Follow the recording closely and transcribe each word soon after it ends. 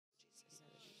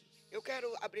Eu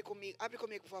quero abrir comigo, abre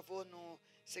comigo, por favor, no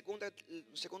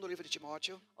segundo livro de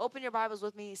Timóteo. Open your Bibles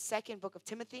with me, second book of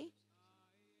Timothy.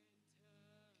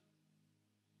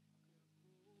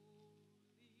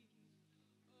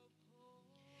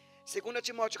 Segunda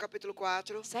Timóteo, capítulo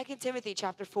 4, 2 Timothy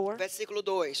chapter 4, versículo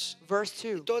 2. verse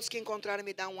 2. Todos que encontrarem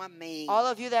me dão um amém. All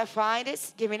of you that find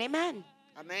it, give an amen.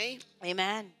 Amém?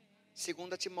 Amen.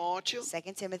 Segunda Timóteo,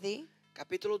 2 Timothy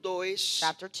capítulo 2,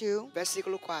 chapter 2,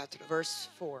 versículo 4. verse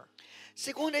 4.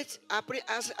 Segundo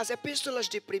as epístolas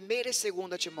de 1ª e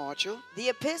 2ª Timóteo, The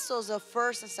epistles of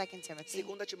 1st and 2nd Timothy.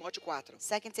 2 Timóteo 4.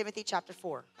 2 Timothy chapter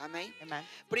 4. Amém? Amen.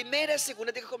 1ª e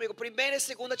 2ª, diga comigo, 1ª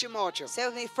e 2ª Timóteo. Say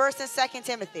with me, 1st and 2nd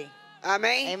Timothy.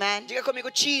 Amém? Amen. Diga comigo,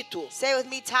 Tito. Say with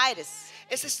me, Titus.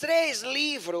 Esses 3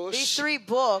 livros These 3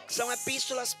 books são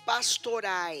epístolas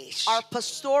pastorais. are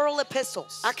pastoral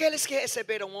epistles. Aqueles que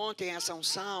receberam ontem essa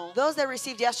unção, Those that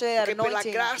received yesterday that que pela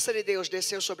anointing, graça de Deus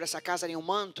desceu sobre essa casa em um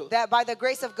manto. that by the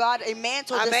grace of God, a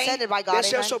mantle Amém? descended by God.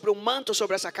 Desceu Amen. sobre um manto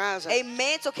sobre essa casa. A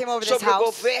mantle came over this Sobre o house,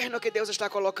 governo que Deus está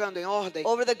colocando em ordem.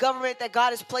 over the government that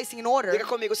God is placing in order. Diga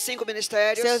comigo, 5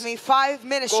 ministérios. Say with me, 5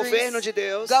 ministries, Governo de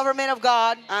Deus. government of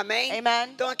God. Amém?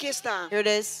 Amen. Então aqui está. Here it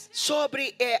is.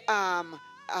 Sobre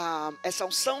essa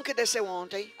unção que desceu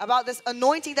ontem. About this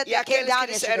anointing that E came aqueles down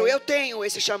que disseram, yesterday. eu tenho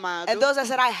esse chamado. And those that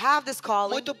said, I have this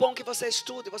calling. Muito bom que você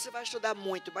estude, você vai estudar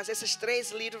muito, mas esses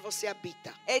 3 livros você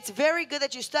habita. It's very good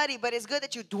that you study, but it's good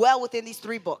that you dwell within these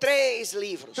 3 books. 3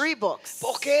 livros. 3 books.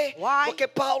 Por quê? Why? Porque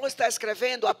Paulo está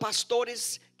escrevendo a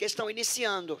pastores que estão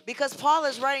iniciando. Because Paul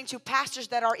is writing to pastors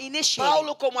that are initiating.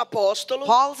 Paulo, como apóstolo,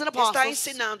 Paul is an apostle. está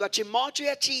ensinando a Timóteo e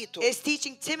a Tito. Is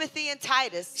teaching Timothy and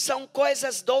Titus. São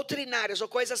coisas doutrinárias ou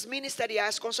coisas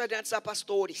ministeriais concernentes a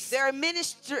pastores. There are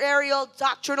ministerial,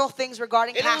 doctrinal things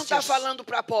regarding Ele não está pastors. falando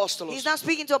para apóstolos. He's not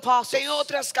speaking to apostles. Tem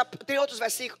outros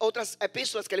versículos, outras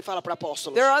epístolas que ele fala para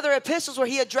apóstolos. There are other epistles where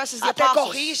he addresses the Até apostles.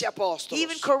 corrige He apóstolos.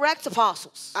 even corrects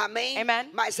apostles. Amém?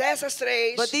 Amen. Mas essas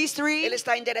 3, But these 3, ele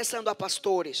está endereçando a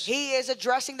pastores. he is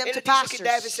addressing them Ele to diz o que pastors.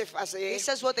 deve se fazer. He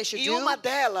says what they should E do. uma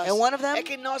delas And one of them é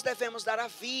que nós devemos dar a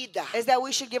vida. is that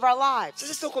we should give our lives.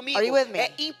 Vocês estão comigo? Are you with me?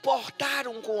 É importar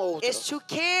um com o outro. Is to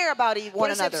care about Por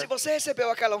one exemplo, another. se você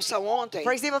recebeu aquela unção ontem,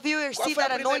 For example, if you qual received foi a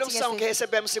that primeira anointing unção que yesterday,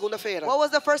 recebemos segunda-feira? what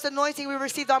was the first anointing we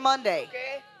received on Monday?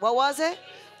 What was it?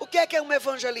 O que é um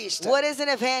evangelista? What is an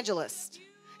evangelist?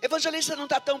 Evangelista não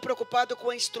está tão preocupado com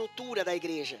a estrutura da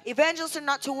igreja. Evangelists are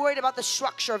not too worried about the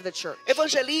structure of the church.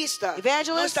 Evangelista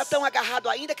Evangelists, não está tão agarrado,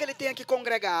 ainda que ele tenha que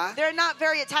congregar, They're not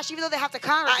very attached, even though they have to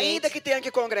congregate. ainda que tenha que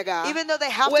congregar. Even though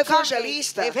they have O to congregate,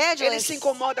 evangelista, the ele evangelist, se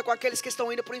incomoda com aqueles que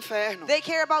estão indo para o inferno. they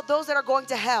care about those that are going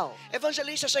to hell.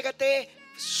 Evangelista chega a ter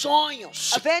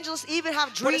sonhos. Evangelists even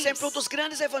have Por dreams. exemplo, um dos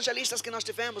grandes evangelistas que nós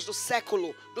tivemos do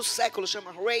século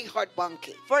chama Reinhard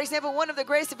Bonnke. For example, one of the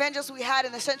greatest evangelists we had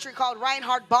in the century called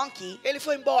Reinhard Bonnke, Ele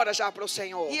foi embora já para o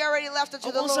Senhor. he already left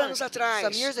unto the Alguns Lord anos atrás.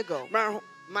 some years ago.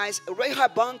 Mas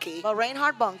Reinhard Bonnke But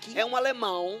Reinhard Bonnke é um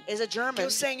alemão is a que German o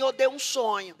Senhor deu um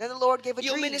sonho. that the Lord gave a E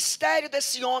o dream. ministério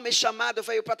desse homem chamado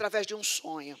veio para através de um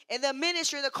sonho. And the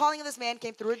ministry, the calling of this man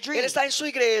came through a dream. Ele está em sua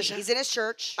igreja. He's in his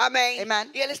church. Amém. Amen.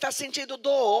 E ele está sentindo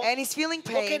dor. And he's feeling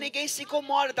Porque pain ninguém se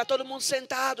incomoda, está todo mundo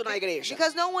sentado na igreja.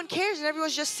 because no one cares and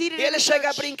everyone's just seated E in ele the chega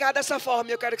a church. brincar dessa forma.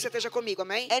 E eu quero que você esteja comigo,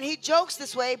 amém? And he jokes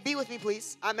this way. Be with me,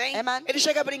 please. Amém? Amen. Ele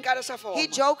chega a brincar dessa forma. He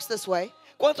jokes this way.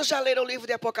 Quantos já leram o livro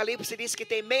de Apocalipse? Diz que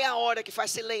tem meia hora que faz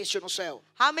silêncio no céu.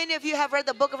 How many of you have read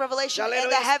the book of Revelation Já leram and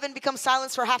the isso? heaven becomes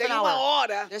silence for half Tem an uma hour?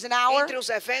 hora There's an hour entre os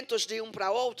eventos de um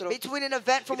para outro. between an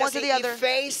event from E diz one to assim, the other. e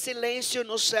fez silêncio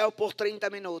no céu por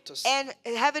 30 minutos. And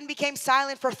heaven became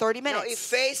silent for 30 Não, e minutes.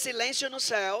 fez silêncio no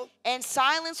céu. And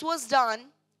silence was done.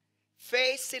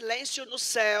 Fez silêncio no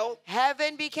céu.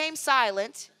 Heaven became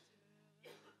silent.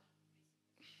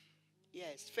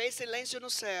 Yes. Fez silêncio no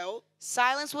céu.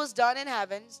 Silence was done in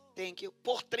heaven Thank you.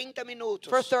 Por 30 minutos.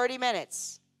 for 30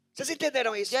 minutes. Vocês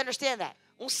entenderam isso? Do you understand that?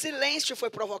 Um silêncio foi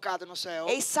provocado no céu.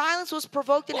 A silence was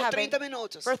provoked in Por heaven 30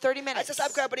 minutos. for 30 Aí minutes. você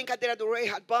sabe qual é a brincadeira do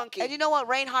Reinhard Bonnke? And you know what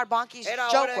Reinhard Bonnke's Era a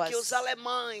joke hora que os was?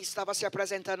 alemães estavam se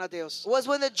apresentando a Deus. Was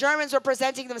when the Germans were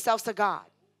presenting themselves to God.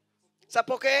 Sabe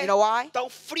por quê? You know why? Tão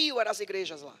frio eram as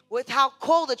igrejas lá. With how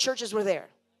cold the churches were there.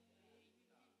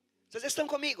 Vocês estão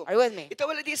comigo? Are you with me? Então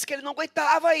ele disse que ele não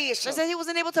aguentava isso. Just that he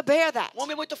wasn't able to bear that. Um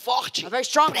homem muito forte. A very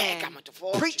strong Prega man. muito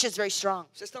forte. Preaches very strong.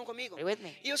 Vocês estão comigo? Are you with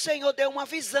me? E o Senhor deu uma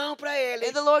visão para ele.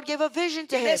 And the Lord gave a vision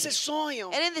to E him. nesse sonho,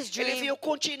 And in this ele dream, viu o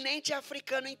continente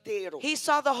africano inteiro. he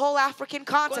saw the whole African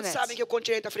Quantos continent. sabem que o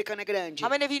continente africano é grande? How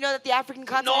many of you know that the African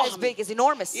continent is Enorme. big, is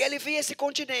enormous? E ele via esse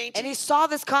continente And he saw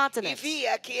this e continent.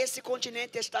 via que esse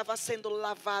continente estava sendo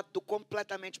lavado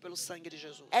completamente pelo sangue de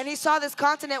Jesus. And he saw this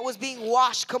continent was being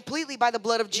washed completely completely by the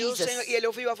blood of E o Jesus. Senhor, e ele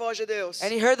ouviu a voz de Deus.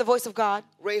 And he heard the voice of God.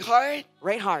 Reinhard,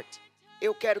 Reinhardt,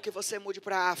 eu quero que você mude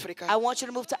para a África. I want you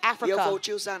to move to E eu vou Africa.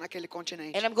 te usar naquele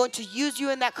continente. And I'm going to use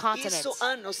you in that continent. Isso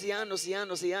anos e anos e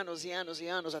anos e anos e anos e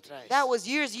anos atrás. That was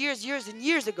years and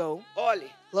years ago. Olhe,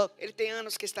 Look, ele tem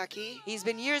anos que está aqui. he's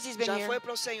been Já here. foi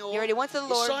para o Senhor. He already went to the E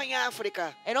Lord. só em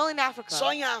África. And only in Africa.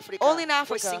 Só em África. Only in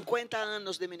Foi Africa 50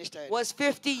 anos de ministério. was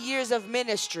 50 years of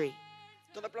ministry.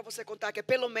 Então dá para você contar que é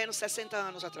pelo menos 60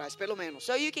 anos atrás. Pelo menos.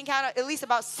 So you can count at least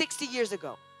about 60 years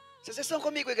ago. Vocês estão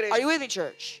comigo, igreja? Are you with me,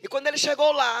 church? E quando ele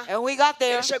chegou lá, And when we got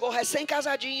there, ele chegou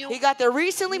recém-casadinho, he got there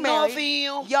recently married,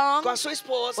 novinho, young, com a sua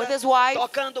esposa, with his wife,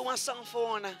 tocando uma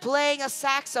sanfona. playing a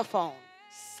saxophone,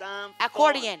 Sanfona.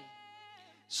 accordion,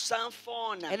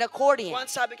 Sanfona. an accordion.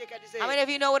 Quantos sabem o que quer dizer? How many of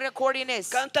you know what an accordion is?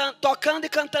 Cantando, tocando e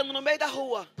cantando no meio da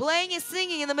rua. Playing and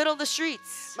singing in the middle of the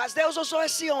streets. Mas Deus usou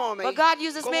esse homem But God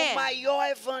used this como o man maior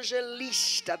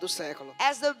evangelista do século.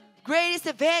 as the greatest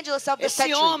evangelist of the Esse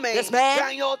century. homem This man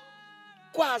ganhou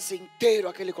quase inteiro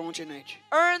aquele continente.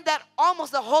 earned that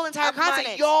almost the whole entire A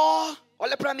continent. maior,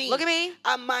 olha para mim, Look at me.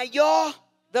 a maior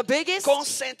The biggest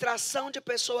concentração de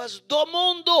pessoas do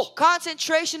mundo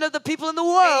concentration of the people in the em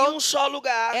world só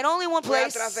lugar and only one foi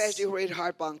place através de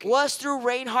Reinhard Bonnke. was through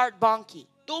Reinhard Bonnke.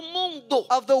 Do mundo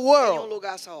Of the em um world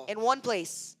lugar só. in one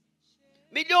place.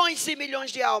 Milhões e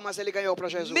milhões de almas ele ganhou para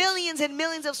Jesus. Millions and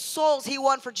millions of souls he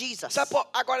won for Jesus.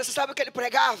 Agora você sabe o que ele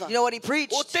pregava? You know what he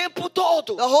preached? O tempo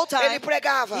todo The whole time, ele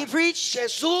pregava. he preached,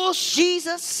 Jesus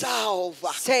Jesus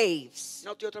salva. saves.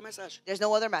 Não tem outra mensagem. There's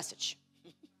no other message.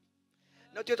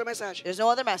 Não tem outra mensagem. There's no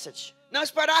other message. Não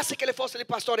esperasse que ele fosse lhe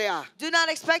pastorear. Do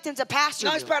not expect him to pastor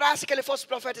Não you. esperasse que ele fosse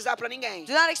profetizar para ninguém.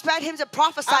 Do not expect him to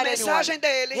prophesy A to mensagem anyone.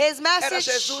 dele His era message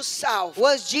Jesus salva.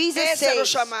 was Jesus Esse era o saves.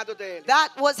 chamado dele.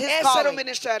 That was his Esse era o calling.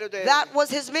 ministério dele. That was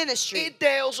his E ministry.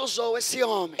 Deus usou esse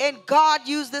homem And God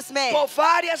used this man por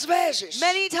várias vezes.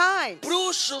 many times.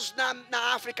 Bruxos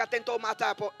na África tentou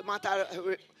matar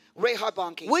Reinhard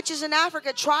Bonnke. Witches in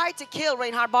Africa tried to kill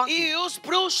Reinhard Bonnke. E os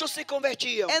bruxos se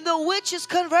convertiam And the witches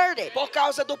converted por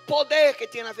causa do poder que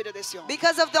tinha na vida desse homem.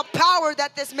 because of the power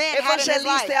that this man had in his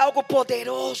Evangelista é life. algo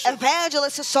poderoso.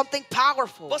 Evangelist is something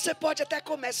powerful. Você pode até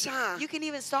começar. You can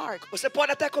even start. Você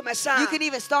pode até começar You can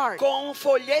even start com um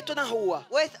folheto na rua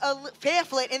with a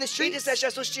pamphlet in the e streets dizer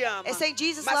Jesus te ama. and say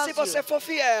Jesus Mas se loves você you. for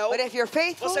fiel, But if you're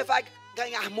faithful, você vai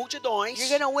ganhar multidões.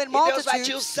 You're gonna win E Deus vai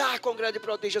te multitudes. usar com grandes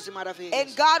prodígios e maravilhas.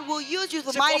 and God will use you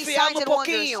with Se for mighty fiel signs no and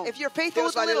wonders. pouquinho, If you're faithful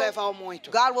Deus with a vai lhe little, levar ao muito.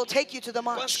 God will take you to the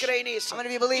Quantos much. creem nisso? How many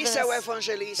of you believe in Isso é o this?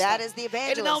 evangelista. That is the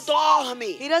Ele não evangelist.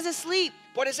 dorme. He doesn't sleep.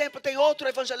 Por exemplo, tem outro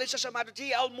evangelista chamado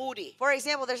D.L. Moody. For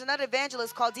example, there's another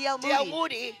evangelist called D.L. D.L. Moody.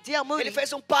 Moody, D.L. Moody ele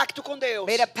fez um pacto com Deus.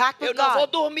 made a pact with Eu não God. vou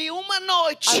dormir uma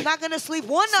noite I'm not going to sleep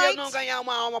one se eu night não ganhar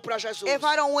uma alma para Jesus. if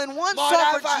I don't win one soul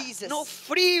for Morava Jesus. no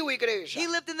frio, igreja. He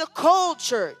lived in the cold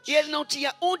church. E ele não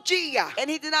tinha um dia And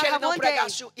he did not que ele have não one day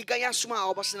pregasse e ganhasse uma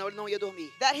alma, senão ele não ia dormir.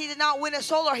 that he did not win a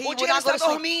soul or he would dia not ele go to está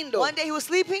sleep. dormindo. One day he was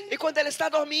sleeping. E quando ele está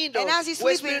dormindo, And as he's o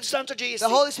Espírito sleeping, Santo disse: the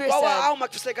Holy Spirit qual a said, alma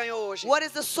que você ganhou hoje? What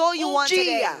is the soul you won today?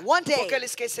 Dia, One day. porque ele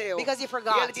esqueceu. Because he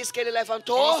forgot. E ele disse que ele And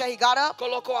levantou, he said he got up,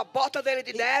 colocou a bota dele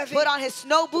de neve, put on his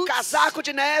snow o boots, casaco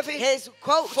de neve, his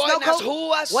coat, foi snow nas coat,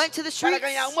 ruas went to the para streets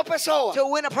ganhar uma pessoa to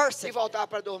win a e person voltar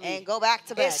para dormir. and go back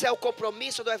to bed. Esse é o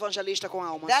compromisso do evangelista com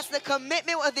almas. That's the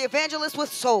commitment of the evangelist with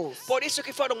souls Por isso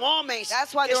que foram homens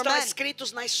That's why que they were estão men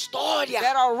escritos na história.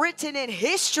 that are written in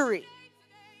history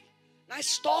Na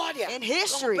história. In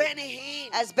history. Como Benny Hinn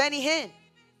as Benny Hinn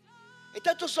e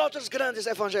tantos outros grandes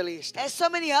evangelistas. and so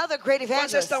many other great Quantos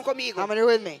evangelists. estão comigo? How many are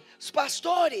with me? Os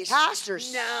pastores.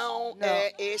 Pastors. Não No.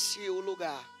 é esse o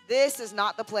lugar. This is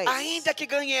not the place. Ainda que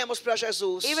ganhemos para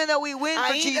Jesus. Even though we win for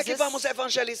Ainda que Jesus, vamos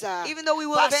evangelizar. even though we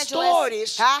will Pastores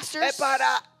evangelize, pastors é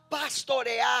para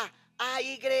pastorear a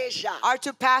igreja. are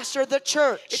to pastor the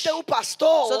church. Então o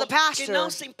pastor So the pastor que não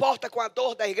se importa com a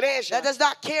dor da igreja, That does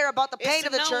not care about the pain esse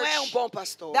of the não church. é bom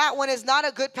pastor. That one is not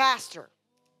a good pastor.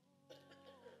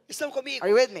 Estão comigo? Are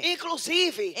you with me?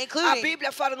 Inclusive, Including- a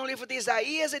Bíblia fala no livro de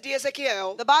Isaías e de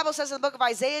Ezequiel The Bible says in the book of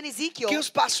Isaiah and Ezekiel que os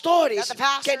pastores that the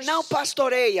pastors que não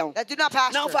pastoreiam, that do not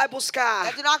pastor, não vai buscar,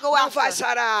 that do not go não after, vai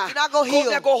sarar, do not go come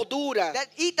heal, a gordura, that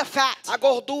eat the fat, a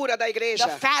gordura da igreja,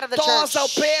 the fat of the tosa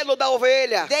church. o pelo da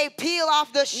ovelha, they peel off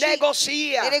the sheep,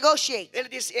 negocia. they negotiate. Ele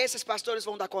disse, esses pastores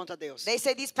vão dar conta a Deus. They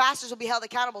say these pastors will be held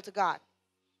accountable to God.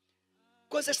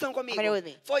 Quantos estão comigo? How many with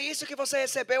me? Foi isso que você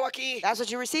recebeu aqui. That's what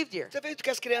you received here. Você viu que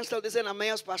as crianças estão dizendo amém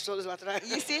aos pastores lá atrás?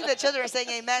 You see the children are saying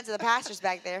amen to the pastors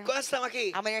back there. Quantos estão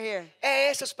aqui? How many are here?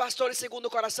 É esses pastores segundo o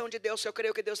coração de Deus que eu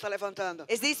creio que Deus está levantando.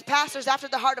 Is these pastors after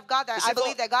the heart of God that I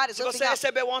believe that God is Se lifting você up?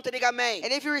 recebeu ontem, diga amém.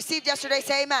 And if you received yesterday,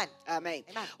 say amen. Amém.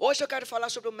 Amen. Hoje eu quero falar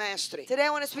sobre o mestre. Today I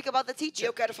want to speak about the E teacher.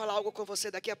 eu quero falar algo com você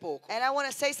daqui a pouco. And I want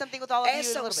to say something with all of you in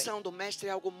Essa a little bit. unção do mestre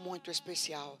é algo muito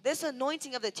especial. This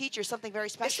anointing of the teacher is something very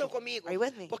Estão special. comigo? Are you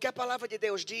with me? Porque a palavra de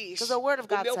Deus diz: Because the word of o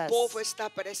God meu says, povo está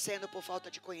perecendo por falta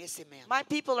de conhecimento. My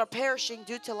people are perishing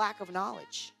due to lack of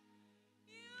knowledge.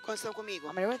 Quantos estão comigo?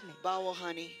 How many are with me? Bow,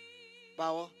 honey.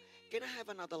 Bow. Can I have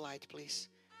another light, please?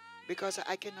 Because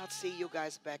I cannot see you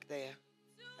guys back there.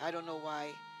 I don't know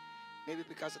why. Maybe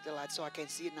because of the light, so I can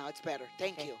see it now. It's better.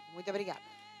 Thank Okay. you. Muito obrigada.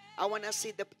 I want to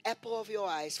see the apple of your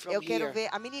eyes from Eu quero here. ver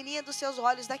a menininha dos seus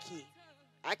olhos daqui.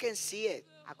 I can see it.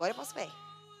 Agora eu posso ver.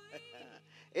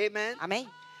 Amen. Amém?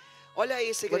 Olha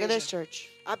isso, Look at this, igreja. church.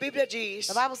 A Bíblia diz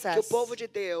The Bible says que o povo de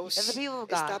Deus that the people of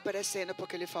God está perecendo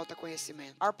porque lhe falta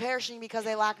conhecimento. Are perishing because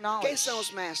they lack knowledge. Quem são os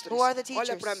mestres? Who are the teachers?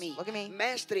 Olha para mim. Look at me.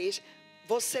 Mestres,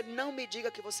 você não me diga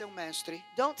que você é um mestre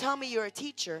Don't tell me you're a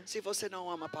teacher se você não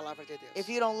ama a palavra de Deus. if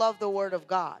you don't love the word of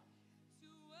God.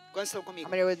 Quantos estão comigo?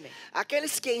 How many are with me?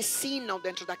 Aqueles que ensinam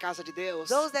dentro da casa de Deus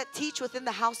Those that teach within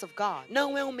the house of God.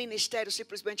 não é um ministério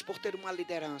simplesmente por ter uma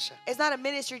liderança. It's not a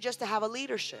ministry just to have a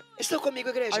leadership. Estão comigo,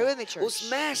 igreja? Are you with me, church? Os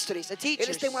mestres, The teachers.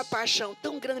 eles têm uma paixão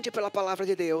tão grande pela palavra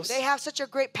de Deus They have such a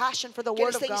great passion for the que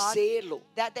word eles of têm God zelo.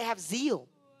 that they have zeal.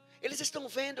 Eles estão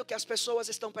vendo que as pessoas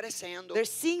estão perecendo. They're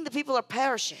seeing the people are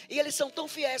perishing. E eles são tão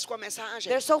fiéis com a mensagem.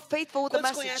 They're so faithful with the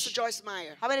Quantos conhecem message. Joyce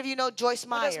Meyer? How many of you know Joyce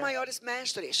Uma das Meyer? maiores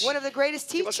mestres One of the greatest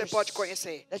que você teachers pode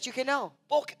conhecer. that you can know.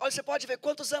 Porque olha, você pode ver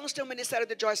quantos anos tem o ministério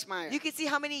de Joyce Meyer. You can see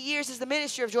how many years is the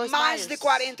ministry of Joyce Mais Meyer. de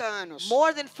 40 anos.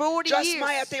 More than 40 Joyce years.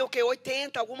 Meyer tem o quê?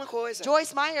 80, alguma coisa.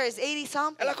 Joyce Meyer is 80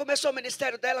 something. Ela começou o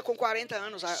ministério dela com 40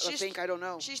 anos, I think, I don't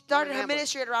know. She Não started me her lembro.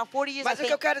 ministry at around 40 years, I Mas o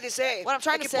que eu think. quero dizer What I'm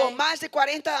trying é que to por say mais de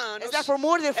 40 anos, is that for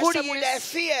more than 40 essa mulher years,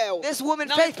 fiel, this woman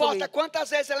não faithfully, importa quantas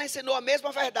vezes ela ensinou a mesma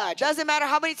verdade, doesn't matter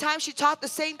how many times she taught the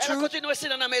same ela truth, continua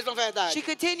ensinando a mesma verdade. she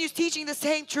continues teaching the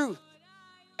same truth.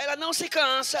 Ela não se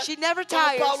cansa. She never Como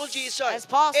tires, Paulo disse, olha, as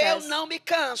Paul eu says, não me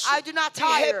canso I do not de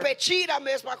tire repetir a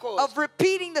mesma coisa. of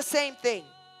repeating the same thing.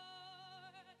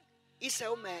 Isso é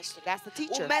o mestre. That's the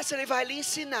teacher. O mestre ele vai lhe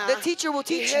ensinar The teacher will e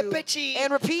teach you repetir and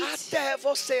repeat até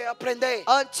você aprender.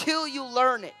 until you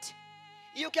learn it.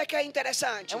 E o que é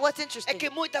interessante? And what's É interesting que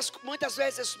muitas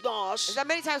vezes nós is that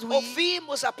many times we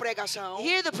ouvimos a pregação,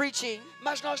 hear the preaching,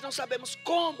 mas nós não sabemos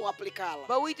como aplicá-la.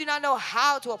 but we do not know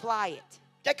how to apply it.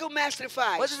 O que é que o mestre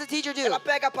faz? What does the teacher do? Ele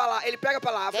pega a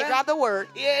palavra They grab the word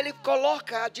e ele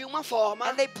coloca de uma forma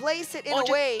and they place it in a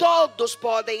onde way todos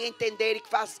podem entender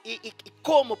e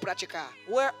como praticar.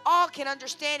 where all can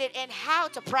understand it and how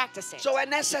to practice it. Então é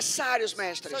necessário os So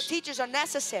mestres. teachers are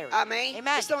necessary. Amém?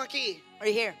 Amen. Estão aqui? Are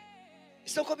you here?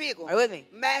 Estão comigo? Are you with me?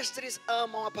 Mestres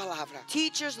amam a palavra.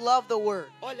 Teachers love the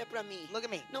word. Olha para mim. Look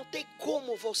at me. Não tem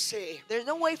como você. There's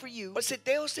no way for you, Se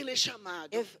Deus tem lhe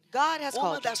chamado, if God has uma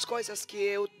called you. das coisas que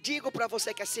eu digo para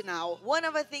você que é sinal, One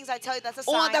of the things I tell you that's a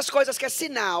uma sign, das coisas que é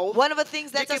sinal one of the things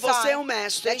de that's que a você é um sign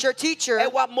mestre that your teacher é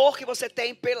o amor que você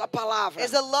tem pela palavra. is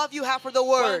the love you have for the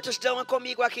word. Quantos estão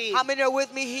comigo aqui? How many are with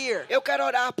me here? Eu quero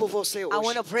orar por você I want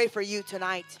hoje. to pray for you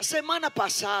tonight. Semana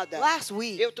passada, Last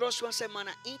week, eu trouxe uma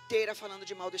semana inteira falando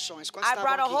de maldições. Quantos I estavam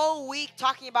brought a aqui? whole week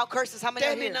talking about curses. How many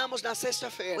are here? Terminamos na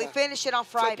sexta-feira. We finished it on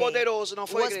Foi Friday. poderoso, não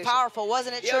It foi, was igreja? powerful,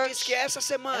 wasn't it, E eu disse church? que essa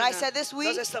semana And I said this week,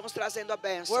 nós estamos trazendo a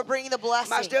bênção. We're bringing the blessing.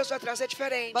 Mas Deus vai trazer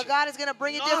diferente. But God is going to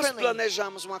bring it Nós differently.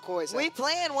 planejamos uma coisa. We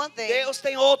plan one thing. Deus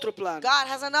tem outro plano. God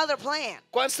has another plan.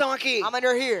 Quantos estão aqui? How many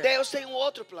are here? Deus tem um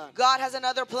outro plano. God has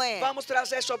another plan. Vamos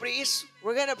trazer sobre isso?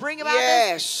 We're going to bring about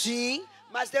Yes. this. See?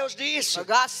 Mas Deus disse, But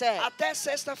God said, até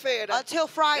sexta-feira, until eu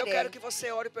Friday, quero que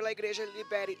você ore pela igreja e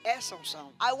libere essa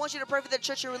unção. I want you to pray for the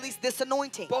church and release this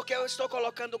anointing. Porque eu estou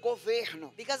colocando o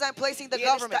governo. Because I'm placing the E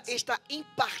ele government. está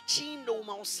impartindo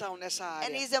uma unção nessa And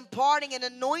área. He's imparting an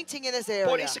anointing in this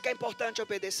Por area. isso que é importante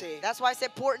obedecer. That's why it's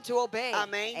important to obey.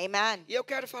 Amém. Amen. E eu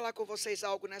quero falar com vocês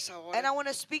algo nessa hora. And I want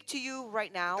to speak to you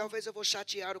right now. Talvez eu vou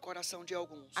chatear o coração de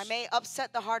alguns. I may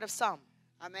upset the heart of some.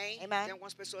 Amém? Amen. Tem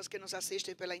algumas pessoas que nos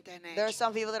assistem pela internet. There are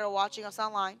some people that are watching us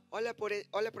online. Olha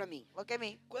para mim. Look at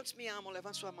me. Quantos me amam?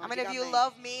 Levante sua mão. How many Diga of you amém.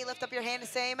 love me? Lift up your hand and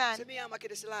say Você amen. me ama aqui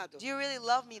desse lado? Do you really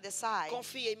love me this side?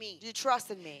 Confia em mim. Do you trust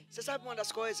in me? Você sabe uma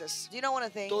das coisas? Do you know one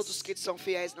of the Todos things? que são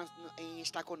fiéis em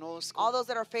estar conosco. All those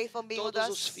that are faithful in being with Todos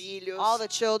os us, filhos. all the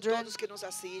children, Todos que nos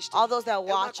assistem. all those that É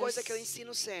uma watch coisa us, que eu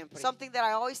ensino sempre. something that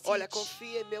I always Olha, teach.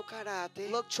 confia em meu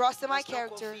caráter. Look, trust in my Mas não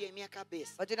character, confia em minha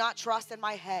cabeça. but do not trust in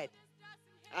my head.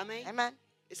 Amém? Amen.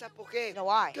 E sabe por quê? You know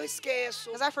why? Porque eu esqueço.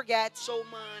 Because I forget. Sou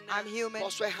humana. I'm human.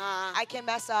 Posso errar. I can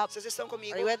mess up. Vocês estão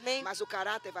comigo? Are you with me? Mas o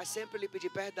caráter vai sempre lhe pedir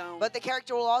perdão. But the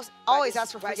character will always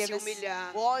ask for vai se forgiveness.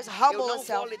 humilhar. Will always Eu humble não vou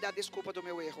himself. lhe dar desculpa do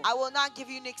meu erro. I will not give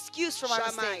you an excuse for my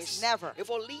mistakes. Jamais. Never. Eu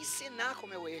vou lhe ensinar com o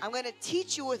meu erro. I'm going to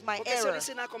teach you with my Porque se eu lhe error.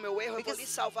 ensinar com o meu erro, eu vou Because lhe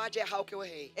salvar de errar o que eu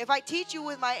errei. If I teach you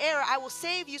with my error, I will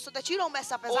save you so that you don't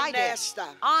mess up as I did.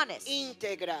 Honesta. Honest.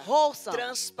 Íntegra. Wholesome.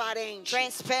 Transparente.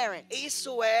 Transparent.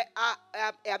 Isso é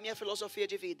a minha filosofia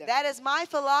de vida. That is my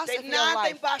philosophy Tem of nada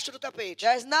life. embaixo do tapete.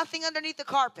 There's nothing underneath the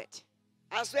carpet.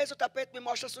 Às vezes o tapete me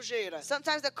mostra sujeira.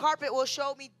 Sometimes the carpet will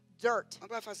show me dirt. Mas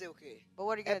vai fazer o quê? But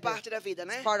what are you É going to do? parte da vida,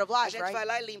 né? It's part of A life, gente right? vai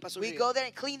lá e limpa a We sujeira. go there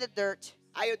and clean the dirt.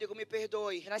 Aí eu digo, me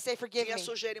perdoe. And I say, forgive Tinha me.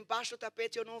 sujeira embaixo do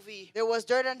tapete e eu não vi. There was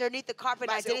dirt underneath the carpet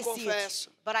and I Mas eu didn't see confesso.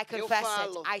 it. But I Eu confess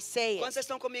falo. it. I say Quando it. vocês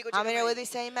estão comigo, How digam many are with amém. me?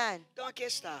 Say amen. Então aqui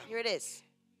está. Here it is.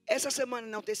 Essa semana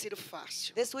não tem sido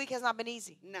fácil. This week has not been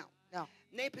easy. Não. No.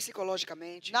 Nem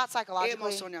psicologicamente. Not psychologically,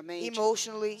 Emocionalmente.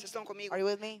 emotionally. Vocês estão comigo? Are you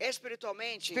with me?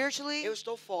 Espiritualmente, Spiritually, eu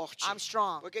estou forte. I'm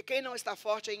strong. Porque quem não está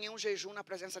forte é em um jejum na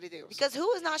presença de Deus. Because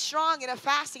who is not strong in a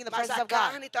fasting in the Mas presence a of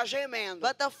God? carne está gemendo.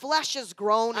 But the flesh is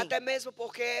groaning. Até mesmo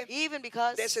porque Even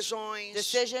because decisões,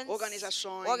 decisions,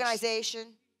 organizações, organization,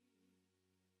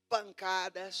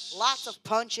 pancadas. lots of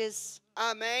punches.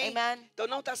 Amém? Amen. Então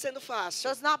não está sendo So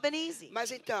fácil. it's not been easy.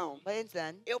 Mas então, But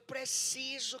then, eu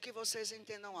preciso que vocês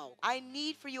entendam algo. I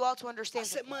need for you all to A understand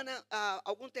something. semana,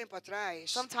 algum tempo atrás,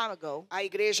 Some time ago, a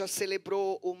igreja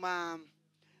celebrou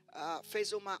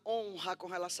fez uma honra com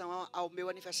relação ao meu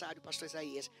aniversário, pastor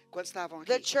Isaías, quando estavam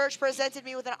the aqui. church presented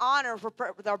me with an honor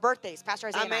with our birthdays, Pastor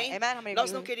Isaiah and I. Amém? Amen. How many Nós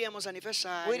of you? não queríamos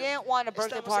aniversário. We didn't want a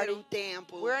birthday Estamos em party. um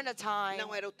tempo. We're in a time.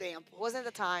 Não era o tempo. Wasn't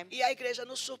the time. E a igreja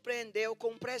nos surpreendeu com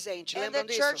um presente. And Lembram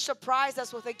the church disso? surprised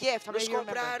us with a gift. How many Nos of you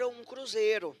remember? compraram um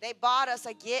cruzeiro. They bought us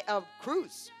a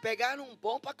cruise. Pegaram um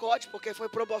bom pacote, porque foi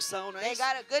promoção, não é They isso?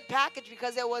 got a good package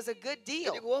because it was a good Eu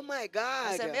deal. digo, oh my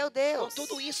God. I said, meu Com Deus.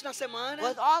 tudo isso na semana,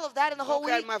 With all of that in the whole não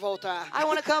quero week, mais voltar. I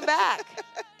want to come back.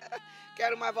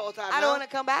 Quero mais voltar, I don't não. want to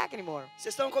come back anymore.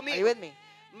 Vocês estão Are comigo? you with me?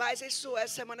 Mas isso é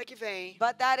semana que vem.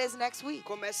 But that is next week.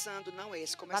 Começando, não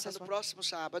esse, this começando o one. próximo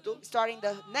sábado. Starting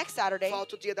the next Saturday,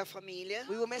 Falta o dia da família,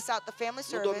 we will miss out the family no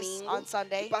service domingo, on e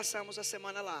Sunday, passamos a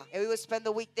semana lá. and we will spend the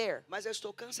week there. Mas eu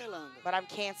estou cancelando, But I'm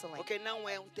canceling porque não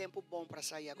é um tempo bom para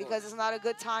sair agora. because it's not a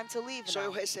good time to leave Só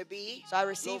eu now. recebi, So I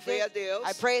received louvei a it. Deus,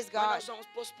 I praise mas God. nós vamos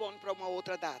postpondo para uma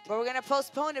outra data. But we're going to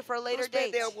postpone it for a later Vamos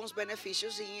date. perder alguns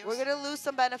benefíciozinhos, We're going to lose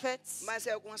some benefits. mas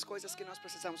é algumas coisas que nós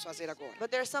precisamos fazer agora. But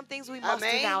there are some things we must do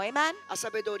Amém? now. Amen? A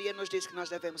sabedoria nos diz que nós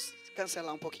devemos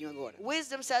cancelar um pouquinho agora.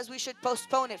 Wisdom says we should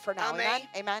postpone it for now. Amém?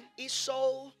 Amen? Amen? E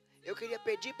eu queria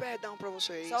pedir perdão para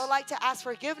vocês, So I'd like to ask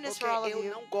forgiveness porque for all of eu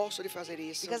you não gosto de fazer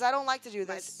isso. because I don't like to do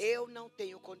Mas this. eu não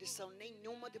tenho condição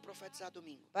nenhuma de profetizar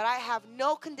domingo. But I have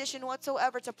no condition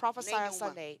whatsoever to prophesy on Nenhuma.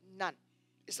 Sunday. None.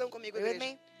 Estão comigo, Are you with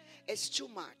igreja? me? It's too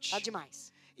much. Tá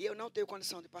demais. E eu não tenho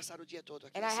condição de passar o dia todo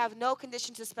aqui. And I assim. have no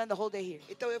condition to spend the whole day here.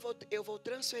 Então eu vou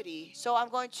transferir So I'm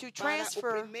going to para o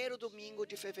transfer primeiro domingo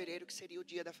de fevereiro, que seria o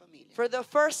dia da família. for the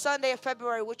first Sunday of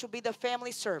February, which will be the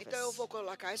family service. Então eu vou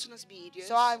colocar isso nas mídias.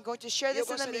 So I'm going to share E eu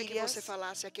this in the gostaria que media. você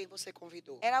falasse a quem você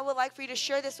convidou. And I would like for you to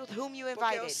share this with whom you Porque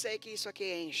eu invited. sei que isso aqui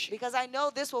enche. Because I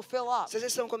know this will fill up. Vocês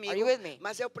estão comigo? Are you with me?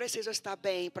 Mas eu preciso estar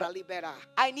bem para liberar.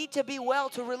 I need to be well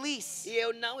to release. E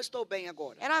eu não estou bem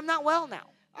agora. And I'm not well now.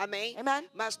 Amém? Amen?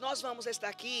 Mas nós vamos estar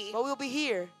aqui. But we'll be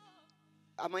here.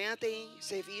 Amanhã tem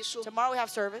serviço. Tomorrow we have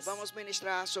service. Vamos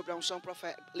ministrar sobre a unção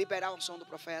profeta, liberar a unção do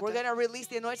profeta. We're going to release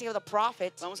the anointing of the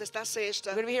prophet. Vamos estar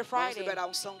sexta. We're gonna be here Vamos Friday. liberar a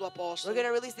unção do apóstolo. We're going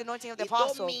to release the anointing of the E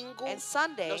apostle. domingo And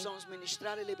Sunday, nós vamos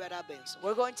ministrar e liberar a bênção.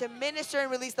 we're going to minister and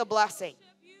release the blessing.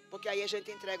 Porque aí a gente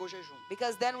entrega o jejum.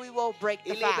 Because then we will break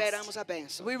E the fast. liberamos a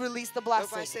bênção. We release the Então vai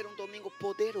blessing. ser um domingo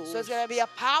poderoso. So it's going to be a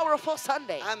powerful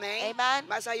Sunday. Amém? Amen?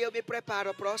 Mas aí eu me preparo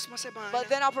a próxima semana. But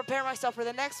then I'll prepare myself for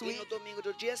the next E no week. domingo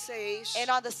do dia 6.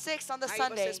 And on the 6th, on the Aí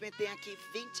Sunday, vocês me têm aqui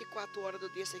 24 horas do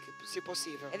dia, se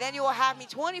possível. and then you will have me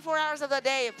 24 hours of the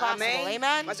day if possible. Amém?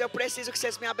 Amen? Mas eu preciso que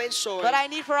vocês me abençoem. But I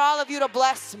need for all of you to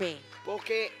bless me.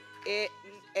 Porque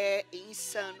é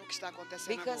insano o que está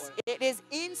acontecendo Because agora. it is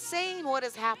insane what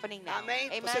is happening now. Amém?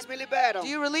 Amen? Vocês me liberam. Do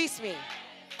you release me?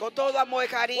 Com todo amor e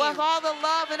carinho. With all the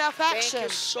love and Thank affection. you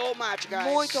so much, guys.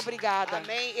 Muito obrigada.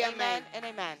 Amém e amém. Amen and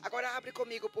amen. Agora abre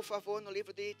comigo, por favor, no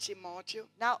livro de Timóteo.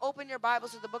 Now open your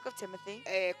Bibles to the book of Timothy,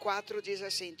 4 diz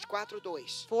assim,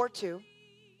 4:2. 4:2.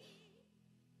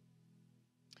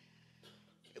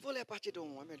 Eu vou ler a partir do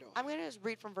 1, é melhor. I'm going to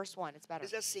read from verse 1. It's better.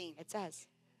 Diz assim: It says,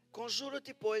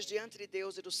 Conjuro-te, pois, diante de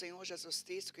Deus e do Senhor Jesus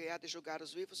Cristo, que há de julgar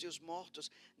os vivos e os mortos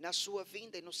na sua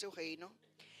vinda e no seu reino.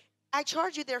 I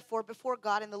charge you therefore before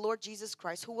God and the Lord Jesus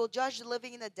Christ, who will judge the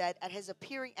living and the dead at his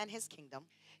appearing and his kingdom,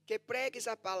 que pregues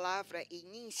a palavra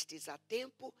e instes a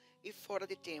tempo e fora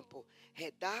de tempo,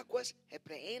 redarguas,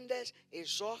 repreendas,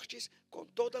 exortes com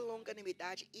toda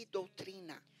longanimidade e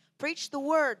doutrina. preach the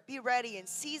word, be ready in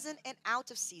season and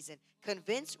out of season,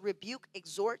 convince, rebuke,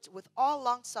 exhort with all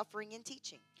long-suffering and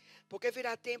teaching. Porque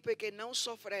virá tempo em que não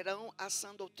sofrerão a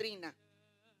sã doutrina,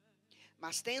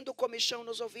 mas tendo comichão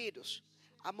nos ouvidos,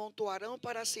 amontoarão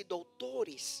para si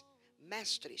doutores,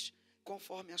 mestres,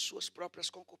 conforme as suas próprias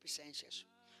concupiscências.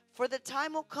 For the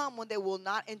time will come when they will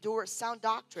not endure sound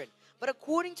doctrine, but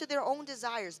according to their own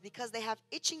desires, because they have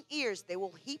itching ears, they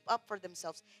will heap up for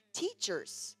themselves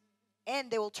teachers,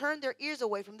 and they will turn their ears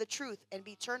away from the truth and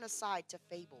be turned aside to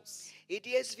fables. E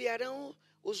desviarão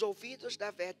os ouvidos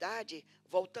da verdade,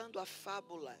 voltando a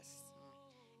fábulas.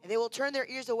 And they will turn their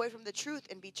ears away from the truth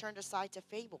and be turned aside to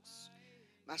fables.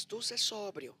 Mas tu sé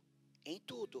sóbrio em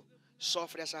tudo,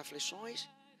 sofre as aflições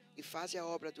e faz a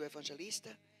obra do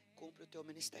evangelista, cumpre o teu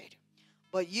ministério.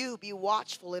 But you be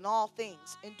watchful in all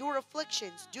things, endure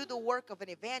afflictions, do the work of an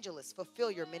evangelist, fulfill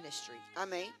your ministry.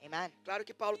 Amém? Amen. Claro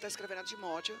que Paulo está escrevendo a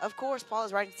Timóteo. Of course, Paul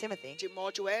is writing to Timothy.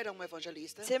 Timóteo era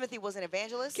evangelista Timothy was an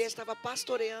evangelist que estava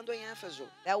pastoreando em Éfeso.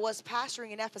 that was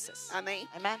pastoring in Ephesus. Amém?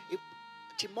 Amen. E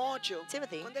Timóteo,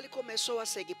 Timothy, quando ele começou a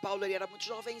seguir Paulo, ele era muito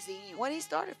jovenzinho. when he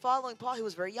started following Paul, he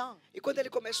was very young. E quando ele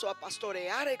começou a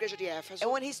pastorear a igreja de Éfeso,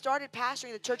 And when he started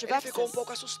pastoring the church of ele ficou Ephesus,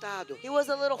 pouco assustado. he was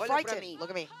a little Olha pra frightened. mim.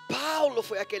 Look at me. Paulo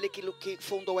foi aquele que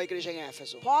fundou a igreja em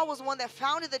Éfeso. Paul was the one that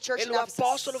founded the church Ele in é o Ephesus.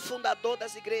 apóstolo fundador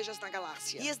das igrejas na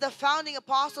Galácia. He is the founding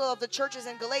apostle of the churches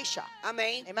in Galatia.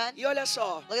 Amém? Amen. E olha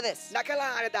só, Look at this. naquela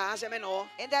área da Ásia Menor,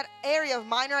 In that area of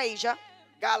Minor Asia,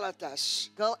 Gálatas,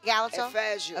 Galatia,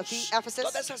 Efésios, Ephesus,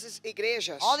 todas essas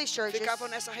igrejas all these churches ficavam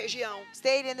nessa região.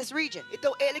 stayed in this region.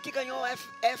 Então ele que ganhou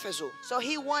Éfeso. So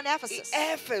he won E Ephesus.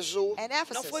 Éfeso And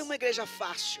Ephesus não foi uma igreja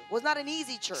fácil. Was not an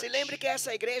easy church. Se lembre que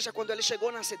essa igreja, quando ele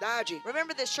chegou na cidade,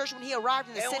 Remember this church when he arrived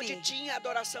in the é onde city tinha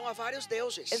adoração a vários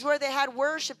deuses. is where they had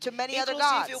worship to many other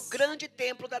Inclusive o gods, grande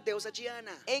templo da deusa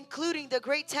Diana. including the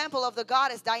great temple of the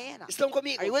goddess Diana. Estão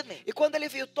comigo? Are you with me? E quando ele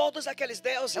viu todos aqueles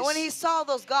deuses, And when he saw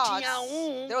those gods,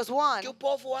 tinha there was one que o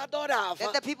povo adorava.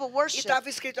 that the people E worshiped, estava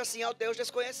escrito assim, ao Deus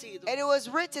desconhecido. and it was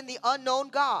written the unknown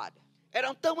God.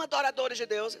 Eram tão adoradores de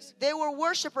deuses They were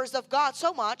worshipers of God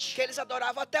so much que eles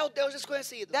adoravam até o Deus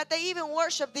desconhecido. that they even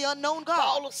worshiped the unknown God.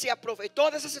 Paulo se aproveitou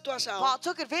dessa situação, Paul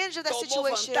took advantage of that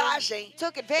tomou situation, vantagem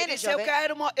took e advantage disse, of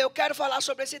it, eu quero falar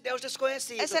sobre esse Deus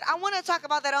desconhecido. and said, I want to talk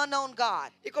about that unknown God.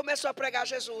 E começou a pregar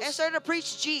Jesus. And started to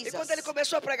preach E Jesus. quando ele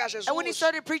começou a pregar Jesus, And when he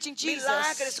started preaching Jesus,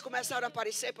 milagres começaram a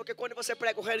aparecer, porque quando você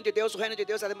prega o reino de Deus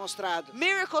é demonstrado.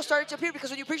 miracles started to appear, because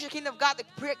when you preach the kingdom of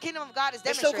God is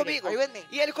Estão demonstrated. comigo? Are you with me?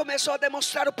 E ele começou a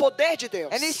demonstrar o poder de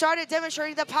Deus. And he started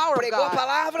demonstrating the power of Pregou a God.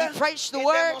 palavra He preached the e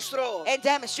word demonstrou. and Diz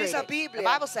demonstrated. a The Bíblia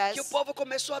Bible says que o povo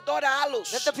começou a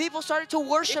adorá-los. that the people started to E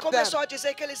worship them. começou a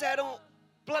dizer que eles eram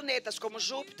planetas como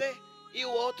Júpiter e o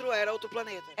outro era outro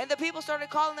planeta. And the people started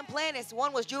calling them planets.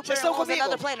 One was Jupiter Vocês and estão one was comigo?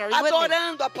 another planet. Are you with me?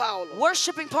 Adorando a Paulo.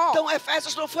 Worshiping Paul. Então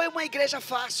Efésios não foi uma igreja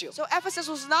fácil. So Ephesus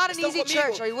was not an Estão easy comigo?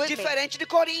 church. Are you with me? Diferente de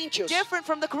Coríntios. Different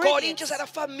from the Coríntios Corinthians. era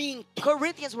faminto.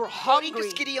 Corinthians were hungry.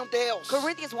 Coríntios queriam Deus.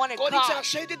 Corinthians wanted Coríntios era God.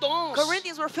 cheio de dons.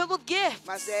 Corinthians were filled with gifts.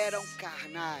 Mas eram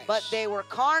carnais. But they were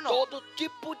carnal. Todo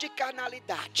tipo de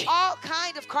carnalidade. All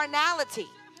kind of carnality.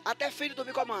 Até filho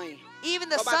dormir com a mãe. Even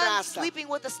the Com a son madrasta. sleeping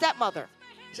with the stepmother.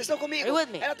 Vocês estão comigo? Are you with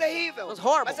me? Era terrível. It was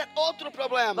horrible. Mas é outro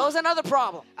problema. That was another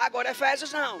problem. Agora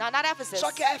Efésios não. Now, not Ephesus, Só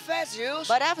que Efésios,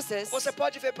 but Ephesus, você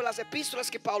pode ver pelas epístolas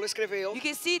que Paulo escreveu, you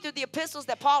can see through the epistles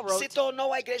that Paul se wrote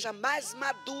tornou a igreja mais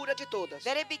madura de todas.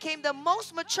 that it became the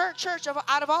most mature church out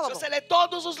of all Se of você them. ler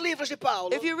todos os livros de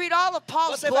Paulo, If you read all of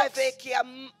Paul's você vai books, ver que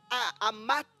a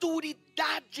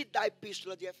maturidade da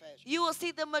epístola de Efésios, you will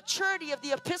see the maturity of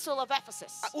the epistle of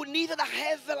Ephesus, o nível da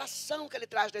revelação que ele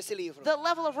traz desse livro, the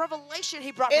level of revelation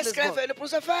he brought from this book, escrevendo para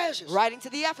os Efésios. writing to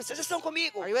the Vocês Ephesus. estão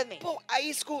comigo? Are you with me? Pô, aí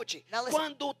escute. Now listen.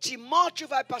 Quando Timóteo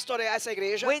vai pastorear essa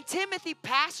igreja, When Timothy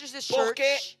pastors this porque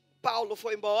church, Paulo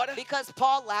foi embora, because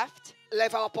Paul left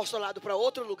levar o apostolado para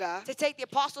outro lugar, to take the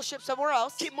apostleship somewhere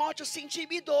else, Timóteo se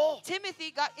intimidou.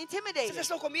 Timothy got intimidated. Vocês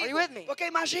estão Are comigo? you with me? Porque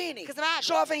imagine, Because imagine,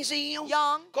 jovenzinho,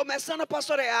 young, começando a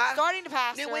pastorear, starting to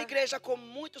pastor, em uma igreja com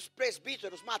muitos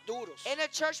presbíteros maduros. in a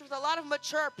church with a lot of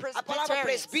mature A palavra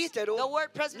Presbyterians. presbítero The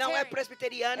word não é Presbyterian,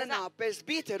 presbiteriana, It's not. não.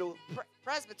 Presbítero,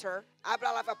 presbyter, a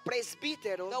palavra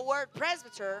presbítero the word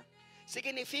presbyter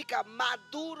significa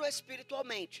maduro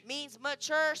espiritualmente. means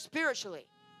mature spiritually.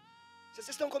 Vocês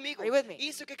estão comigo? Are you with me?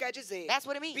 Isso que quer dizer. That's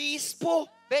what it means. Bispo,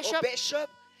 Bishop. ou bishop,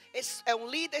 é um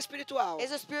líder espiritual.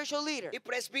 is a spiritual leader. E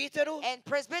presbítero, And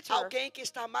presbyter, alguém que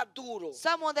está maduro.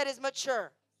 someone that is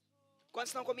mature.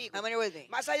 Quantos estão comigo? How many are with me?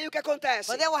 Mas aí o que acontece?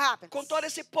 But then what happens? Com todo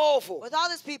esse povo, With all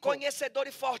these people, conhecedor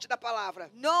e forte da palavra,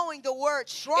 knowing the word ele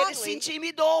se strongly,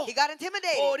 intimidou. he got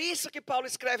intimidated. Por isso que Paulo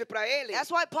escreve para ele,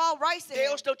 That's why Paul writes to him,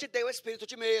 Deus não te deu espírito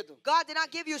de medo. God did not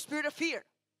give you a spirit of fear.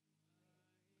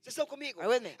 Vocês estão comigo? Are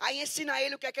you with me? Aí ensina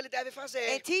ele o que é que ele deve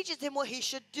fazer. And teaches him what he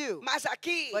should do. Mas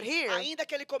aqui, But here, ainda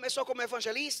que ele começou como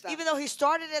evangelista, Even though he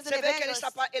started as an você vê que evangelist,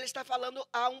 ele está falando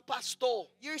a um pastor.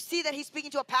 you see that he's speaking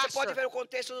to a Você pode pastor. ver o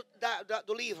contexto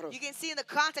do livro. You can see in the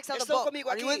context of the Estão book. comigo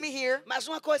Are aqui? you with me here? Mas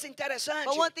uma coisa interessante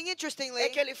But one thing interestingly é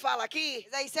que ele fala aqui is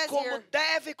that he says como here,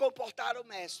 deve comportar o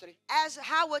mestre. as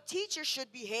how a teacher should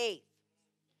behave.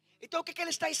 Então o que ele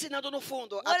está ensinando no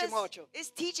fundo a What Timóteo? is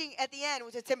teaching at the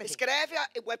end to Timothy? Escreve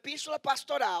uma epístola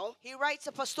pastoral, He writes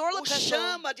a pastoral o epistle,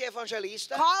 chama de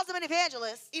evangelista calls him an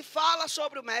evangelist, e fala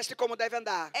sobre o mestre como deve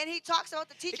andar. and he talks about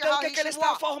the teacher, Então o how que he ele should está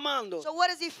walk. formando? So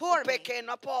what is he forming?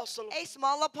 Pequeno apóstolo, A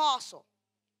small apostle,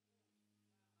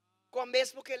 com o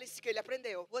mesmo que ele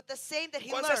aprendeu. with the same that he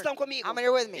Quando learned. vocês estão comigo? How many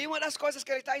are with E me? uma das coisas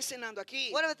que ele está ensinando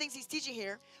aqui, One of the things he's teaching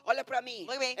here olha para mim,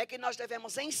 Look at me. é que nós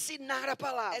devemos ensinar a is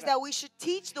palavra that we should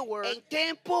teach the word em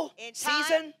tempo, in time,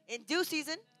 season in due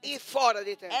season, e fora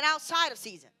de tempo. and outside of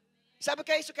season. Sabe o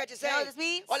que isso quer dizer? You know what this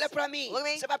means? Olha para mim. Look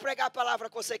at me. Você vai pregar a palavra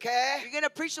que você quer. You're going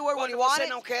to preach the word when Quando you want você it,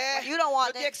 não quer, when you don't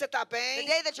want no dia it, que você está bem, the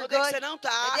day that no you're dia que good, você não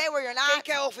está, the day where you're quem not.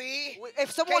 quer ouvir,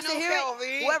 If someone quem wants to não hear quer it,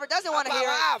 ouvir, whoever doesn't want a to hear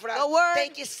it, palavra the word tem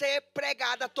que ser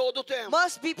pregada todo o tempo.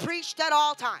 must be preached at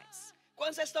all times.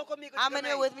 Quando vocês estão comigo, How diga many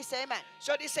are amém. with me? Say amen. O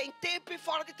Senhor disse em tempo e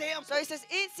fora de tempo. So he says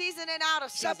in season and out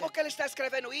of Sabe season. por que ele está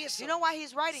escrevendo isso? You know why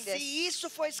he's writing Se this? isso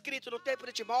foi escrito no tempo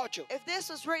de Timóteo, If this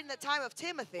was written in the time of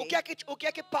Timothy, o que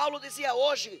é que Paulo dizia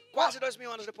hoje, quase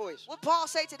 2000 anos depois? what Paul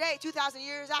say today, 2,000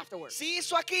 years afterwards? Se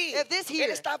isso aqui, If this here-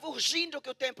 ele estava urgindo que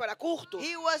o tempo era curto,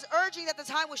 He was urging that the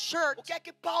time was short. o que é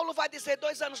que Paulo vai dizer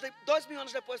 2000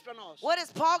 anos depois para nós? What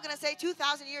is Paul going to say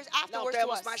 2,000 years Não afterwards to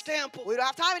temos us? mais tempo. We don't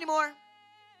have time anymore.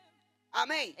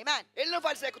 Amém? Amen. Ele não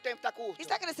vai dizer que o tempo está curto. He's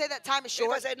not going to say that time is Ele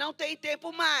vai short. dizer, não tem tempo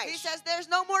He mais. says there's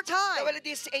no more Então time. ele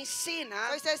disse, ensina.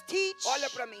 So he says teach. Olha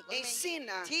para mim. Look at me.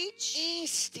 Ensina. Teach.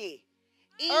 Inste.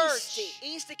 Urge. Inste.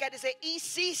 Inste quer dizer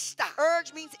insista.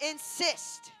 Urge means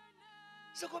insist.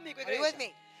 Estão comigo, Are you with igreja?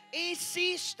 me?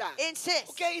 Insista. Insist.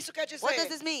 O que isso quer dizer? What does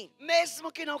this mean?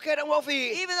 Mesmo que não queiram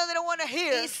ouvir. Even though they don't want to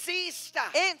hear, Insista.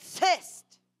 insist.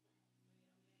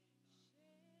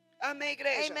 Amém,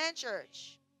 igreja? Amen,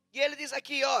 church. E ele diz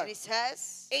aqui, ó. And he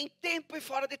says, Em tempo e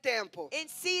fora de tempo. in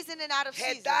season and out of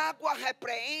season, Redágua,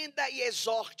 repreenda e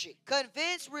exorte.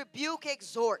 convince, rebuke,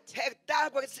 exhort.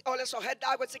 Redágua, olha só,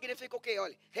 redágua significa o quê?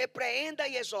 Olha, repreenda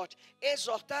e exorte.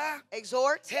 Exortar,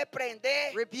 Exhort,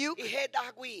 repreender rebuke, e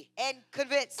redarguir. and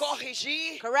convince.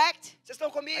 Corrigir. Correct? Vocês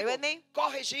estão comigo? Are you with me?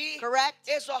 Corrigir. Correct?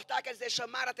 Exortar quer dizer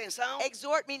chamar a atenção.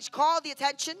 Exhort means call the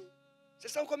attention.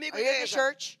 Vocês estão comigo, Are you in the igreja?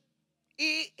 church?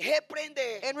 E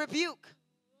repreender. And rebuke.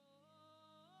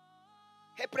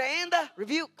 Repreenda,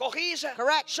 Rebuke. corrija,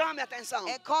 Correct. chame a atenção.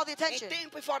 And call the Em attention.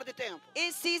 tempo e fora de tempo.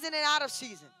 In season and out of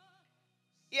season.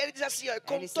 E ele diz assim, ó,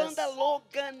 com he says- toda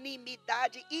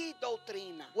longanimidade e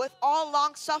doutrina. With all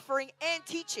long suffering and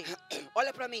teaching.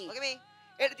 Olha para mim. Look at me.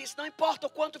 Ele diz, não importa o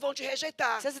quanto vão te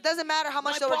rejeitar. Says it doesn't matter how Não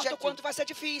much they'll importa o reject you. quanto vai ser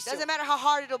difícil. Doesn't matter how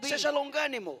hard it'll be. Seja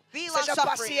longânimo. Be Seja long-suffering.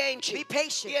 paciente. Be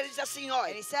patient. E ele diz assim, ó.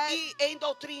 And he says- E em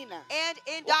doutrina. And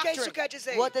in O que isso doctrine. quer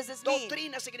dizer? What does this mean?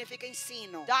 Doutrina significa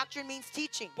ensino. Doctrine means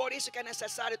teaching. Por isso que é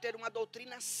necessário ter uma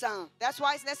doutrina sã. That's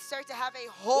why it's necessary to have a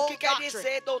O whole que quer doctrine.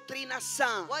 dizer doutrina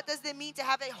sã? What does it mean to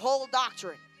have a whole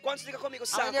doctrine? Quantos diga comigo,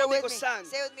 How sã? many are with Comigo, me? sã.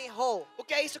 Say with me, whole. O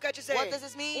que isso quer dizer? What does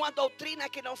this mean? Uma doutrina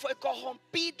que não foi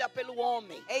corrompida pelo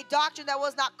homem. A doctrine that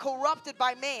was not corrupted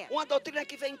by man. Uma doutrina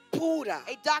que vem pura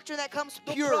A doctrine that comes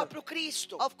do pure próprio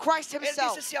Cristo. of Christ Ele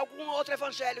himself. disse, se algum outro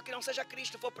evangelho que não seja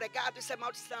Cristo for pregado, isso é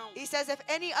maldição. He says, if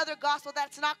any other gospel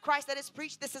that's not Christ that is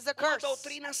preached, this is a Uma curse.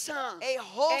 doutrina sã. A É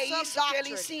wholesome isso que ele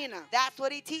doctrine. ensina. That's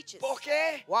what he teaches. Por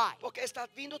quê? Why? Porque está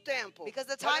vindo o tempo. Because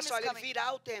the Olha time só, is ele coming.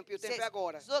 virá o tempo e o tempo Says, é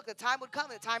agora. look, the time would come,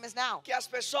 the time is now. Que as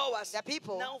pessoas That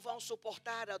people- não vão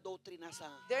suportar a doutrina sã.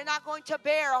 They're not going to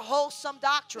bear a wholesome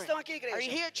doctrine. Estão aqui, igreja? Are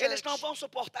you here, Eles church? não vão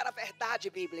suportar a verdade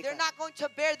bíblica. They're not going to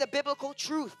bear the biblical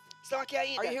truth. Estão aqui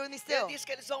ainda? Are you here with me still? Ele diz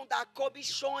que eles vão dar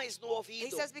comichões no He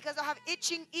ouvido. says because they'll have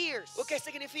itching ears. O que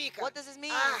significa? What does this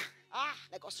mean? Ah,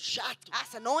 negócio chato.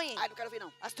 That's annoying. Ai, não quero ouvir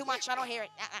não. That's too much. I don't hear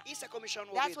it. Isso é comichão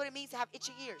no That's ouvido. what it means to have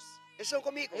itching ears. Eles estão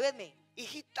comigo? Are you with me?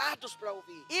 Irritados para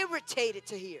ouvir. Irritated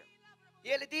to hear. E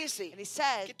ele disse And he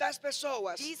said, que tais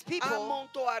pessoas these people-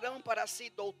 amontoarão para si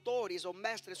doutores ou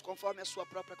mestres conforme a sua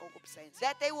própria concupiscência.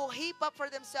 that they will heap up for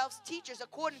themselves teachers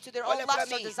according to their Olha own para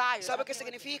lusts or mim, desires. sabe o que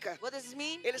significa? What does this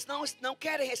mean? Eles não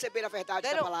querem receber a verdade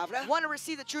They da palavra. don't want to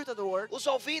receive the truth of the word. Os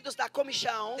ouvidos da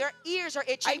comichão. Their ears are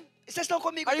itching. Aí, vocês estão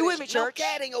comigo, Are you with igreja? me, Não church?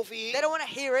 querem ouvir. They don't want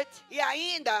to hear it. E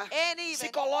ainda And se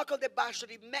even colocam debaixo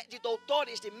de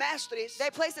doutores, de mestres. they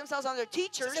place themselves under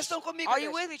teachers. Vocês estão comigo, Are you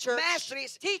igreja? with me, church?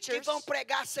 Mestres que Teachers vão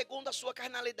pregar segundo a sua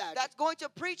carnalidade. that's going to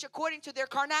preach according to their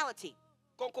carnality.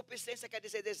 Concupiscência quer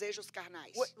dizer desejos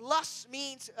carnais. What lust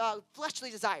means fleshly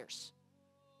desires.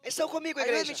 Estão comigo, Are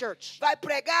you with me, igreja? church? Vai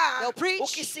pregar They'll preach o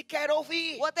que se quer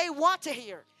ouvir. What they want to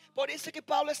hear. Por isso que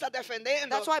Paulo está defendendo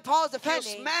That's why Paul is que os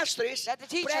defending mestres that the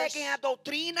teachers preguem a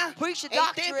doutrina preach the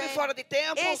em tempo e doctrine fora de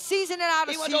tempo in season and out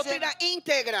of e uma season doutrina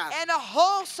íntegra. and a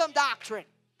wholesome doctrine.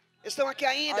 Estão aqui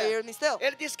ainda? Are you with me still?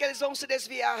 Ele diz que eles vão se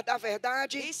desviar da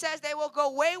verdade He says they will go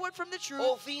wayward from the truth,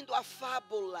 ouvindo a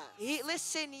fábula.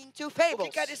 listening to O fables.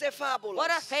 que quer dizer fábulas?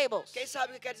 What are fables? Quem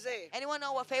sabe o que quer dizer? Anyone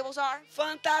know what fables are?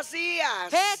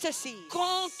 Fantasias, Fantasies,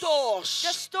 contos,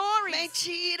 the stories,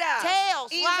 mentiras,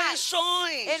 tales,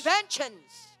 invenções. lies,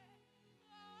 inventions.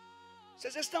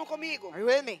 Vocês estão comigo? Are you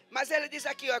with me? Mas ele diz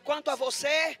aqui, ó, quanto a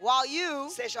você, While you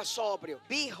seja sóbrio.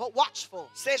 be watchful,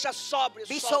 Seja sóbrio,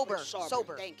 Be sóbrio, sober, sóbrio.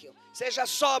 sober. Thank you. Seja be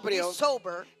sóbrio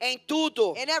sober, em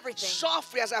tudo. in everything.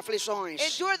 Sofre as aflições,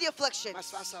 Endure the afflictions, mas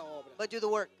faça a obra. but do the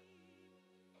work.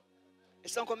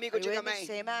 Estão comigo? Are you Diga with me? amém.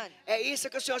 Say amen. É isso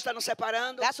que o Senhor está nos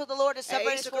separando. That's what the Lord is É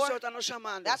separating us isso que o Senhor for. está nos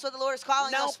chamando. That's what the Lord is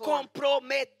calling Não us for.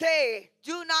 comprometer.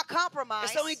 Do not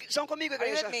compromise. Estão comigo, Are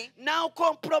you igreja? with me? Não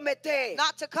comprometer.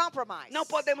 Not to compromise. Não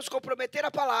podemos comprometer a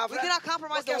palavra. We cannot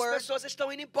compromise Porque the as word. pessoas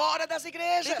estão indo embora das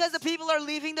igrejas. Because the people are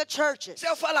leaving the churches. Se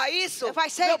eu falar isso, If I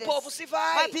say meu this, povo se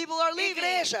vai. my people are leaving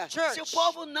Igreja, church. se o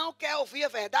povo não quer ouvir a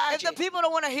If verdade, the people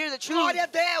don't want to hear the truth, glória a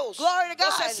Deus. Glory to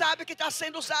God. Você sabe que está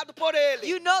sendo usado por Ele.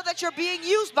 you know that you're being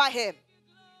used by Him.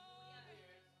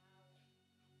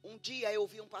 Dia eu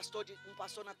ouvi um pastor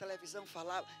na televisão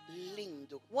falar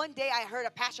lindo. One day I heard a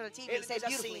pastor on the TV Ele say diz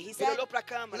beautifully. assim, He ele said, olhou para a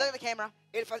he looked câmera, at the camera.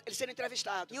 ele sendo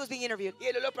entrevistado. He was being interviewed. E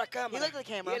ele olhou para a câmera He looked at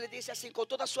the camera. e ele disse assim, com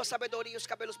toda a sua sabedoria e os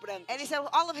cabelos brancos. And he said,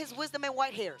 all of his wisdom and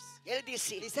white hairs. Ele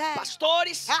disse, He said,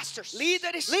 pastores, pastors,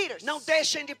 líderes, leaders, não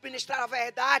deixem de ministrar a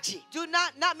verdade. do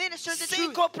not minister the Sem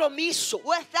truth compromisso.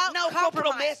 without Não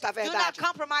compromise. comprometa a Do not verdade.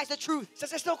 compromise the truth.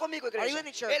 Vocês estão comigo, Are you igreja? with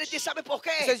me, church? Ele disse, sabe por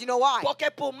quê? He says, you know why? Porque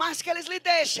por mais que eles lhe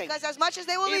deixem Because as much as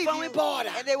they will e leave vão you, embora,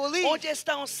 and they will leave, onde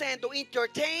estão sendo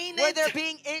entertained, where they're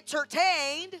being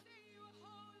entertained,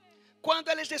 quando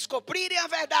eles descobrirem a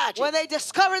verdade, when they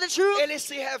discover the truth, eles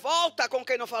se revoltam com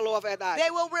quem não falou a verdade. they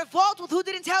will revolt with who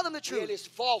didn't tell them the E truth. eles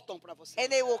voltam para você. And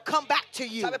they will come back to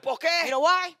you. Sabe por quê? You know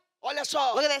why? Olha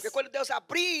só, Look at this. porque quando Deus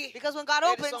abrir, Because when God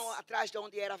eles opens, vão atrás de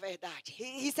onde era a verdade.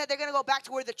 he said they're going to go back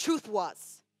to where the truth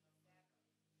was.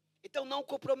 Então não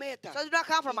comprometa. So do not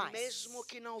E compromise. mesmo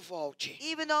que não volte,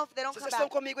 Even though if they don't vocês come estão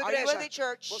back, comigo, are you igreja? with me,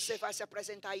 church? Você vai se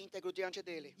apresentar íntegro diante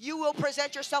dele. You will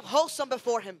present yourself wholesome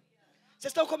before him. Vocês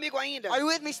estão comigo ainda? Are you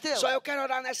with me still? Só eu quero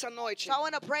orar nessa noite. So I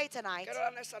want to pray tonight. Quero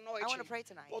orar nessa noite. I want to pray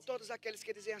tonight. Por todos aqueles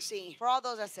que dizem assim, For all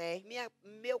those that say,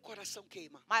 meu coração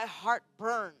queima. my heart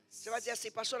burns. Você vai dizer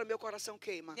assim, pastora, meu coração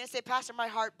queima. You're going to say, Pastor, my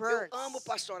heart Eu burns. amo o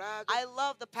pastorado. I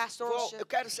love the Eu pastoralship.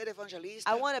 quero ser evangelista.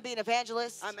 I want to be an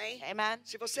evangelist. Amém. Amen.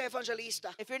 Se você é evangelista,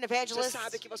 If you're an você evangelist,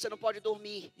 sabe que você não pode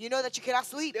dormir. you know that you cannot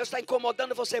sleep. Deus está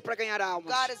incomodando você para ganhar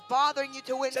almas. God is bothering you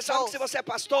to win Você sabe que souls. se você é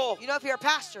pastor, You know if you're a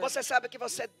pastor, você sabe que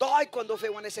você dói quando vê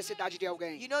uma necessidade de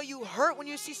alguém. you know you hurt when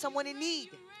you see someone in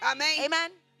need. Amém?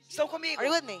 Amen. Estão comigo? Are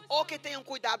you with me? Ou que tenham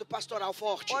cuidado pastoral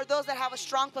forte. Or those that have a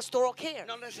strong pastoral care.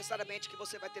 Não necessariamente que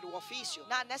você vai ter o ofício.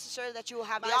 Not necessarily that you will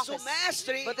have the Mas o office.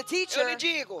 mestre, But the eu teacher, lhe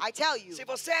digo, I tell you, se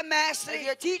você é mestre, if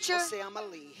you're a teacher, você ama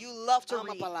ler. you love to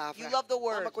Ama a read. palavra. You love the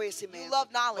word. Ama conhecimento. You love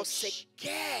Você knowledge.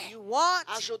 quer You want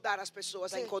ajudar as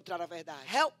pessoas a to encontrar a verdade.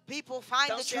 help people find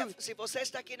Então, the truth. se você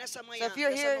está aqui nessa So manhã, if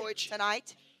you're nessa here noite,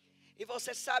 tonight e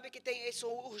você sabe que tem isso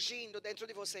urgindo dentro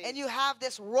de você. and you have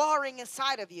this roaring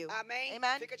inside of you, Amém?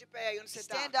 amen, Fica de pé aí onde você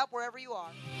está. stand up wherever you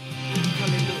are.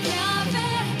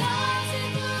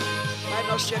 Pai,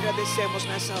 nós te agradecemos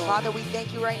nessa hora. Father, we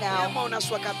thank you right Põe a now. mão na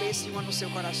sua cabeça e uma no seu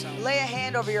coração. Lay a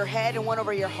hand over your head and one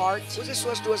over your heart. Use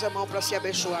suas duas mãos para se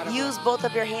abençoar agora. Use both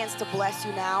of your hands to bless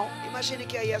you now. Imagine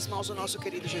que aí as mãos do nosso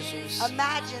querido Jesus.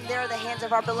 Imagine there are the hands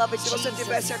of our beloved Se você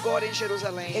estivesse Jesus. agora em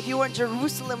Jerusalém If you were in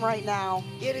Jerusalem right now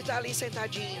e ele está ali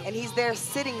sentadinho, and he's there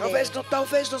sitting there,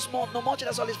 talvez no Monte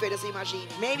das Oliveiras, imagine.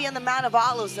 maybe on the Mount of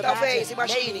Olives, Talvez,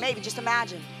 imagine, imagine. maybe, just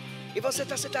imagine. E você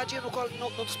está sentadinho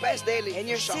nos pés dele. And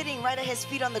you're no chão. sitting right at his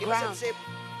feet on the E ground. você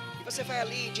você vai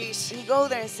ali e diz: And you go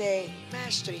there and say,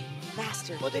 mestre,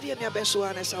 Master, poderia me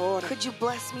abençoar nessa hora? could you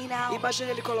bless me now? Imagine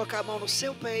ele colocar a mão no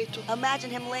seu peito,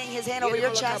 Imagine him laying his hand e over ele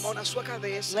your colocar a chest, mão na sua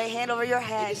cabeça lay hand over your e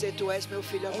head, dizer: tu és meu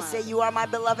filho and amado. say, you are my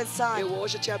beloved Eu son.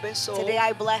 hoje te abençoo, Today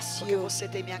I bless porque you você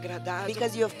tem me agradado,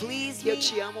 because you have pleased e eu me,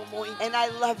 te amo muito. and I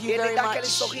love you Ele very dá aquele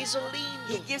much. sorriso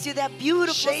He lindo, gives you that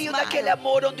beautiful cheio daquele smile,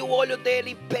 amor onde o olho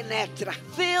dele penetra.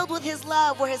 filled with his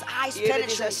love, where his eyes E ele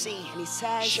diz penetrate. assim: And he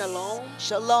says, Shalom,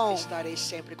 Shalom, estarei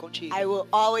sempre contigo. I will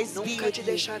always be Nunca with te you.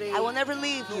 deixarei, I will never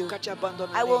leave you. nunca te I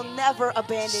abandonarei. will never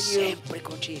abandon you. Sempre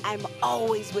contigo. I'm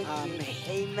always with Amém.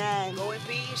 you. Amen. Go in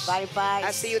peace. Vai em paz.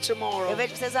 I see you tomorrow. Eu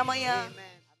vejo vocês amanhã. Amen.